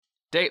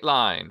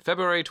Dateline,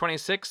 February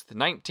 26th,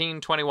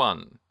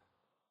 1921.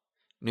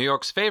 New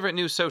York's favorite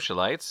new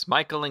socialites,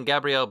 Michael and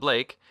Gabrielle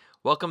Blake,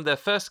 welcomed their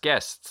first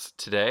guests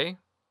today.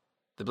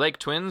 The Blake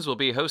twins will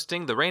be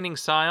hosting the reigning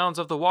scions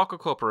of the Walker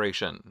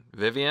Corporation,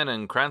 Vivian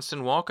and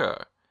Cranston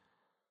Walker.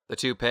 The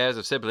two pairs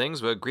of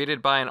siblings were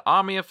greeted by an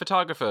army of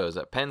photographers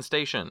at Penn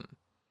Station.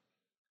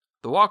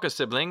 The Walker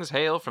siblings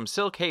hail from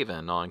Silk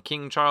Haven on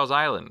King Charles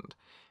Island,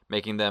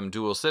 making them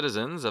dual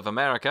citizens of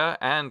America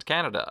and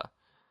Canada.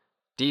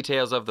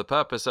 Details of the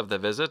purpose of the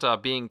visit are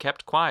being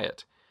kept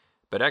quiet,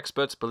 but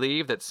experts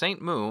believe that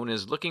St. Moon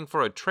is looking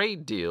for a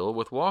trade deal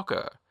with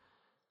Walker.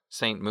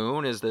 St.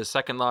 Moon is the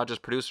second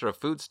largest producer of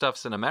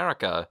foodstuffs in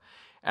America,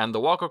 and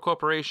the Walker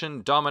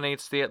Corporation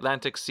dominates the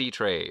Atlantic sea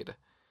trade.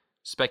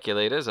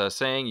 Speculators are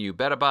saying you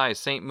better buy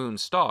St. Moon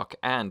stock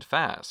and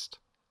fast.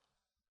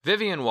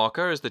 Vivian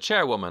Walker is the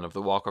chairwoman of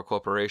the Walker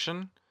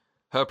Corporation.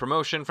 Her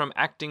promotion from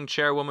acting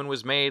chairwoman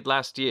was made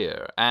last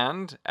year,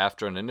 and,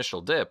 after an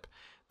initial dip,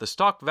 the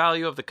stock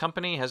value of the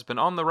company has been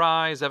on the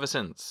rise ever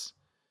since.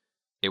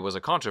 It was a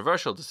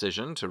controversial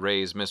decision to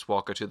raise Miss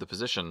Walker to the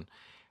position.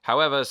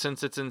 However,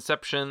 since its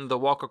inception, the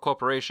Walker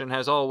Corporation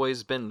has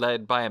always been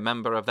led by a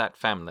member of that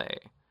family.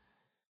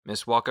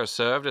 Miss Walker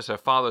served as her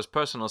father's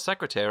personal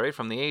secretary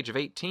from the age of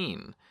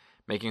 18,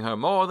 making her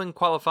more than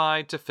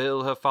qualified to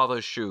fill her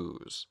father's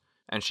shoes,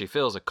 and she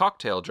fills a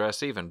cocktail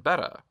dress even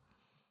better.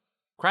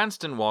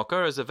 Cranston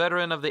Walker is a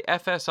veteran of the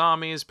FS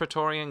Army's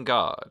Praetorian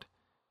Guard.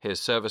 His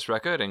service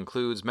record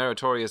includes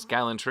meritorious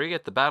gallantry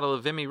at the Battle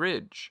of Vimy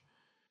Ridge.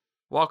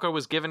 Walker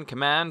was given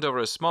command over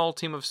a small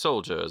team of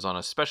soldiers on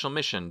a special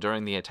mission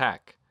during the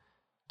attack.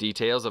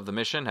 Details of the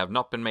mission have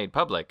not been made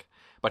public,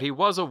 but he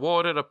was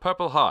awarded a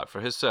Purple Heart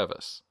for his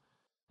service.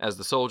 As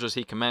the soldiers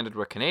he commanded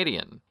were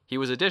Canadian, he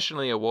was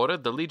additionally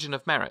awarded the Legion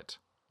of Merit.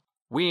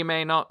 We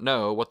may not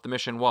know what the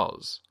mission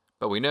was,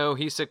 but we know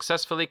he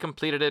successfully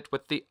completed it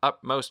with the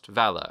utmost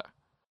valor.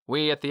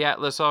 We at the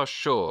Atlas are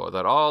sure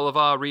that all of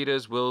our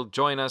readers will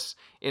join us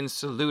in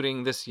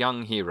saluting this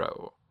young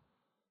hero.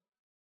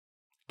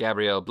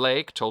 Gabrielle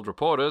Blake told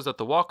reporters that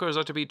the Walkers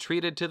are to be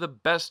treated to the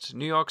best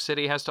New York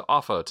City has to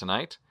offer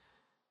tonight.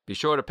 Be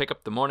sure to pick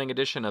up the morning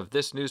edition of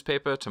this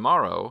newspaper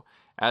tomorrow,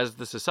 as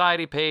the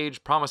society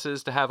page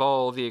promises to have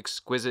all the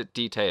exquisite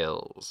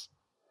details.